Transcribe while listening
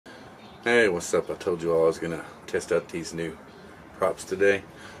Hey, what's up? I told you all I was gonna test out these new props today.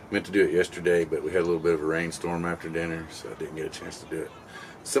 Meant to do it yesterday, but we had a little bit of a rainstorm after dinner, so I didn't get a chance to do it.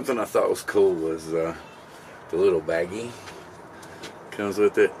 Something I thought was cool was the little baggie comes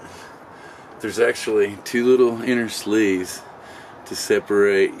with it. There's actually two little inner sleeves to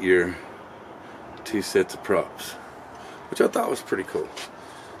separate your two sets of props, which I thought was pretty cool.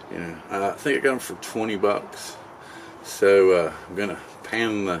 You know, I think I got them for 20 bucks. So I'm gonna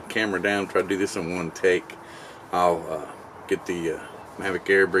pan the camera down, try to do this in one take. I'll get the Mavic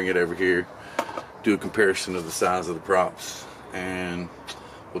Air, bring it over here, do a comparison of the size of the props, and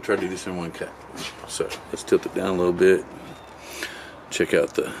we'll try to do this in one cut. So let's tilt it down a little bit. Check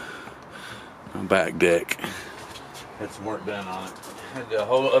out the back deck. Had some work done on it. Had the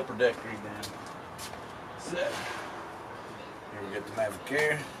whole upper deck redone. So here we got the Mavic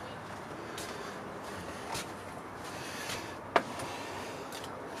Air.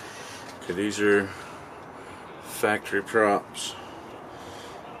 Okay, these are factory props.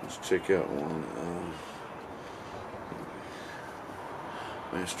 Let's check out one.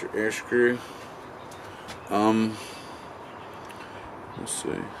 Master AirScrew. Let's see.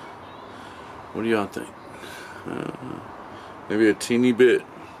 What do y'all think? Maybe a teeny bit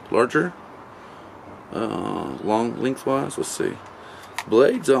larger. Long lengthwise. Let's see.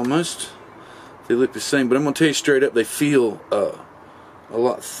 Blades almost. They look the same, but I'm gonna tell you straight up, they feel a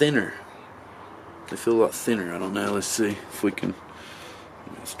lot thinner. They feel a lot thinner. I don't know. Let's see if we can.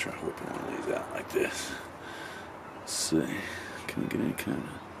 Let's try whipping one of these out like this. Let's see. Can we get any kind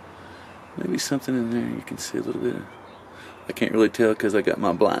of, maybe something in there? You can see a little bit. I can't really tell because I got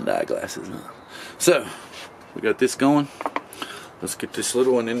my blind eye glasses on. So we got this going. Let's get this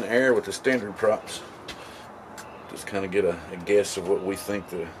little one in the air with the standard props. Just kind of get a guess of what we think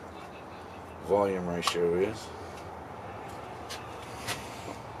the volume ratio is.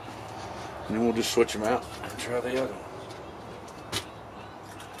 And then we'll just switch them out and try the other one.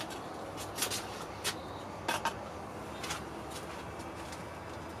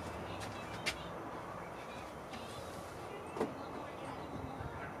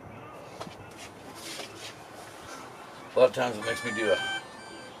 A lot of times it makes me do a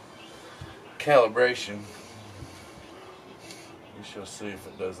calibration. We shall see if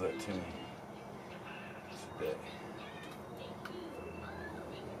it does that to me today.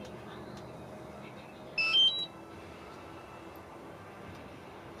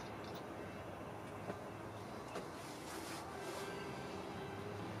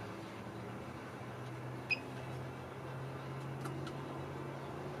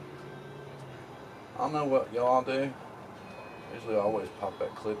 I don't know what y'all do. Usually I always pop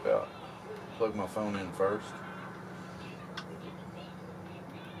that clip out, plug my phone in first.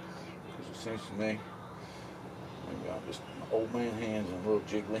 Because it seems to me, maybe I'm just my old man hands and a little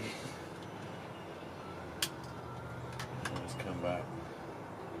jiggly. Let's come back,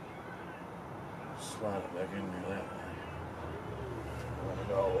 slide it back in there that way, run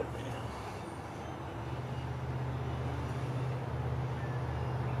it all up in.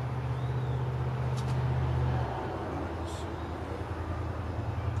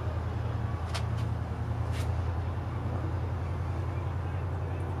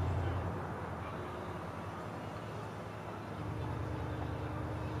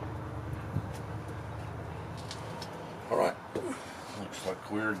 Alright, looks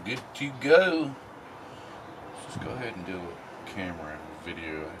like we're good to go. Let's just go ahead and do a camera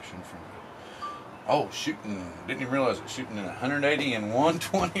video action from, oh, shooting, didn't even realize it's shooting in 180 and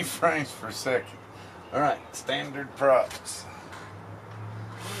 120 frames per second. Alright, standard props.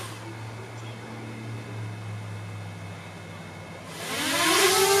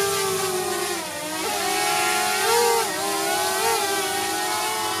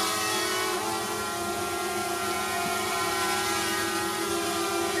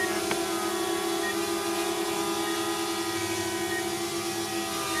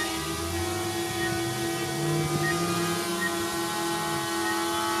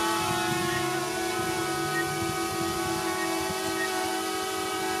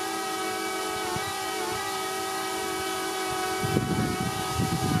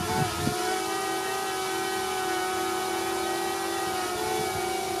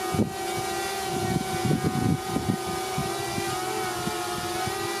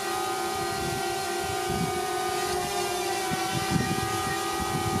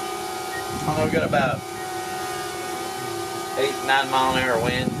 I don't know, we got about 8-9 mile an hour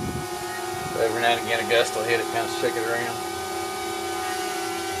wind. So every now and again a gust will hit it, kind of shake it around.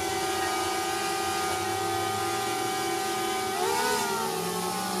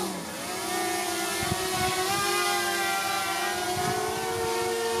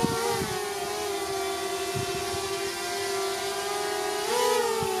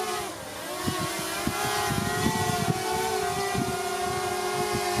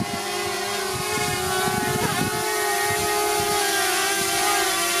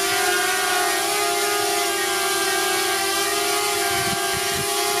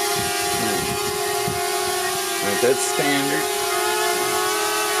 That's standard.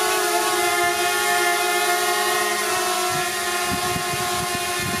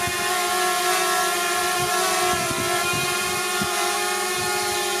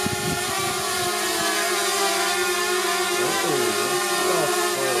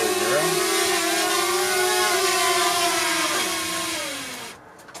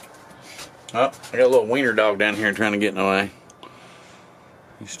 Oh, I got a little wiener dog down here trying to get in the way.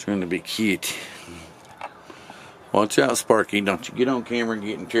 He's trying to be cute. Watch out, Sparky. Don't you get on camera and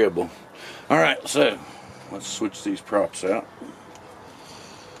get in trouble. Alright, so let's switch these props out.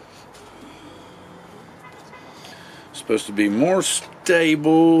 Supposed to be more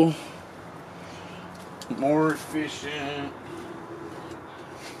stable, more efficient.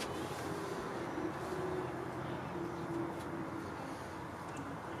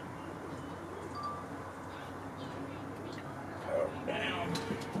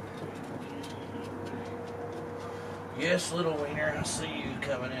 Yes, little wiener, I see you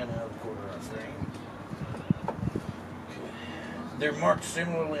coming in out of the corner of the frame. They're marked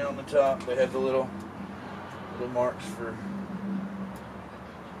similarly on the top. They have the little marks for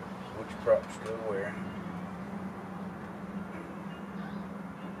which props go where.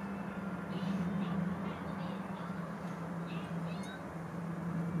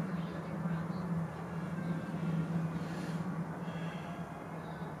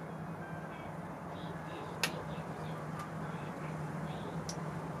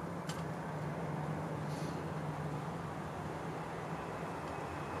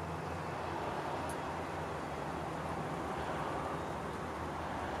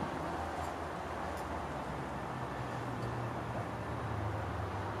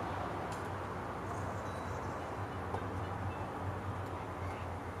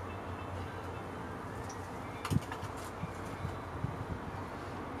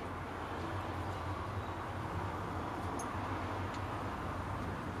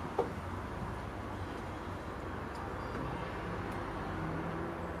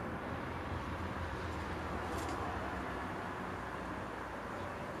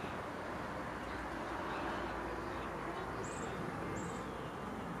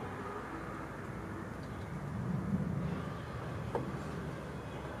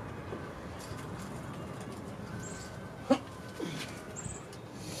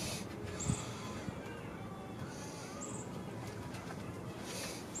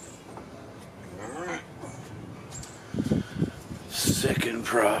 Second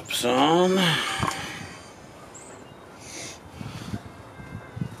props on.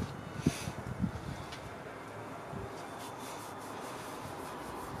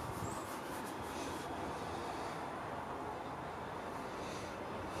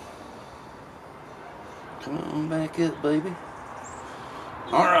 Come on back up, baby.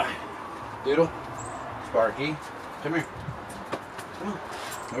 All right, Diddle, Sparky, come here. Come on,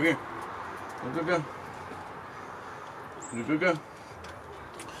 over here. Go. Go.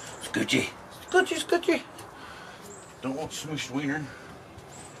 Scoochie. Scoochie. Don't want smooshed wiener.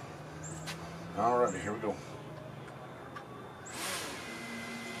 Alrighty, here we go.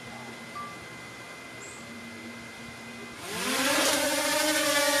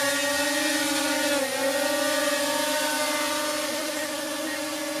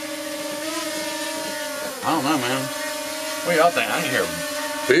 I don't know, man. What do y'all think? I can hear a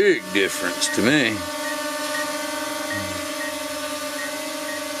big difference to me.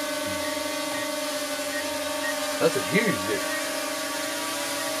 That's a huge difference.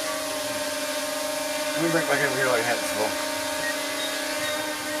 Let me bring it back over here like I had it before.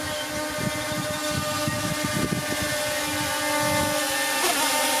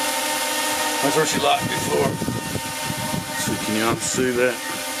 That's where she locked before. So can y'all see that?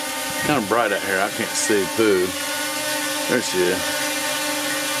 Kind of bright out here. I can't see poo. There she is.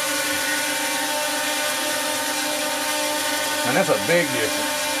 And that's a big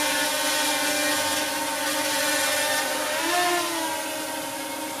difference.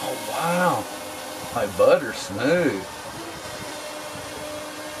 Wow, like butter smooth.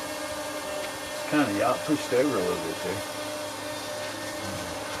 It's kind of yacht pushed over a little bit there.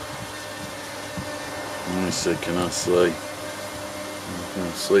 Let me see, can I see? Can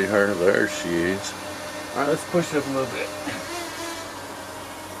I see her? There she is. All right, let's push it up a little bit.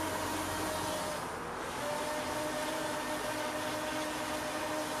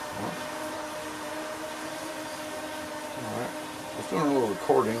 All right, let's do a little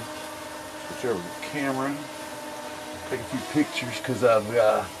recording. Switch over the camera, take a few pictures because I'm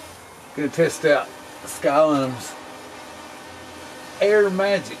going to test out Skylum's Air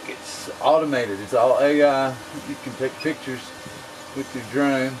Magic. It's automated, it's all AI. You can take pictures with your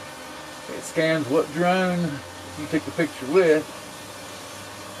drone. It scans what drone you take the picture with,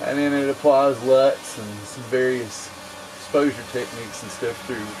 and then it applies LUTs and some various exposure techniques and stuff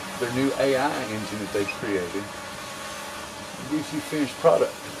through their new AI engine that they've created. It gives you finished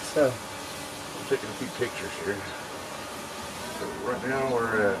product. So I'm taking a few pictures here. So right now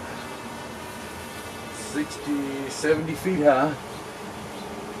we're at 60, 70 feet high.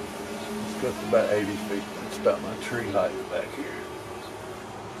 Let's go up to about 80 feet. That's about my tree height back here.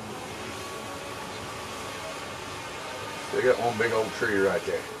 They got one big old tree right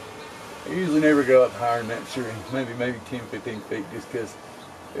there. I usually never go up higher than that tree, maybe 10, 15 feet, just because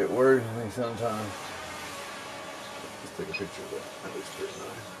it worries me sometimes. Let's take a picture of that. That looks pretty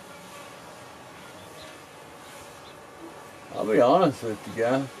nice. I'll be honest with you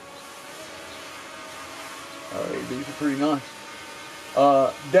guys. These are pretty nice.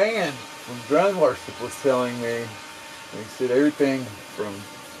 Dan from Drone Worship was telling me, he said everything from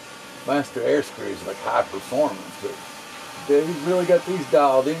Master AirScrew is like high performance, but he's really got these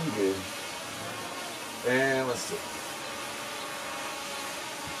dialed in good. And let's see.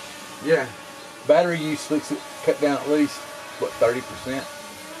 Yeah, battery use looks cut down at least, what, 30%?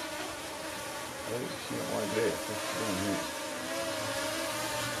 She don't like this. What's she doing here?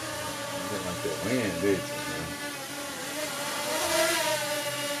 Didn't like that wind, did she?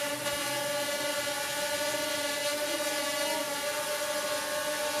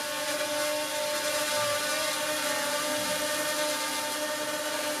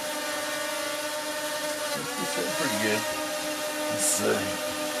 Pretty good. Let's see.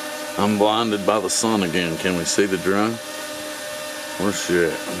 I'm blinded by the sun again. Can we see the drone? Where's she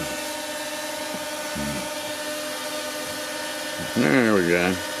at? There we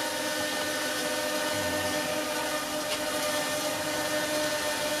go.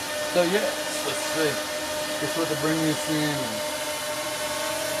 So yes, let's see. Just what to bring this in.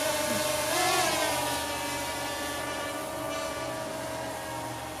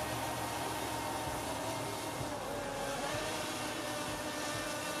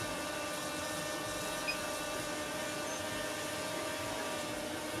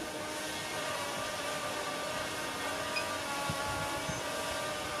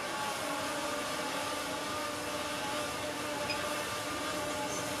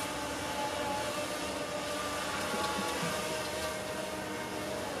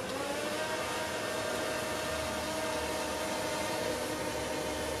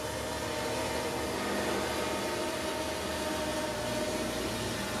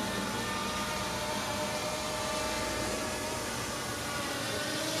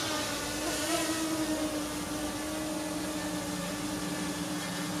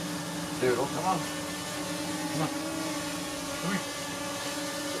 Doodle, come on. Come on. Come here.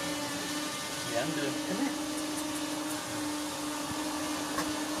 Yeah, I'm good. Come here.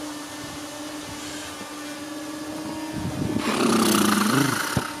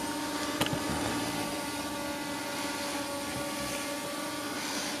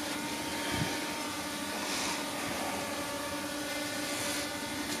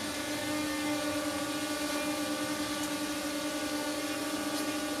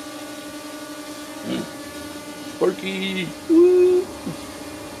 Sparky! Woo!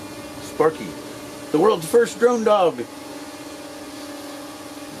 Sparky, the world's first drone dog.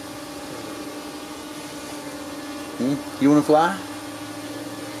 You wanna fly?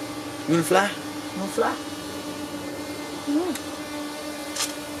 You wanna fly? You wanna fly?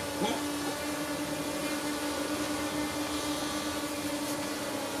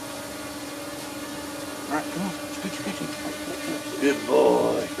 All right, come on, scooch. Good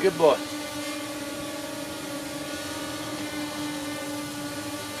boy, good boy.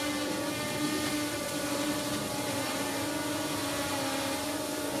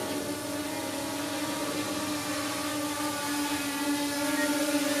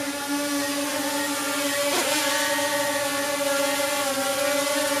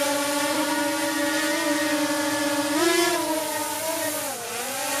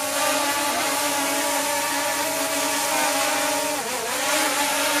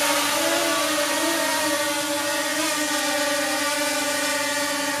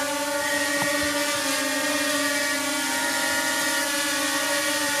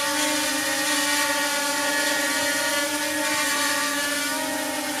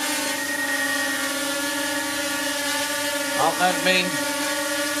 That means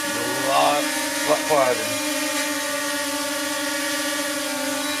a lot quieter.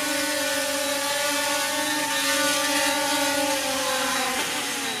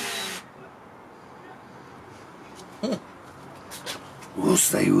 We'll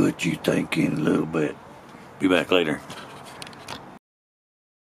see what you think in a little bit. Be back later.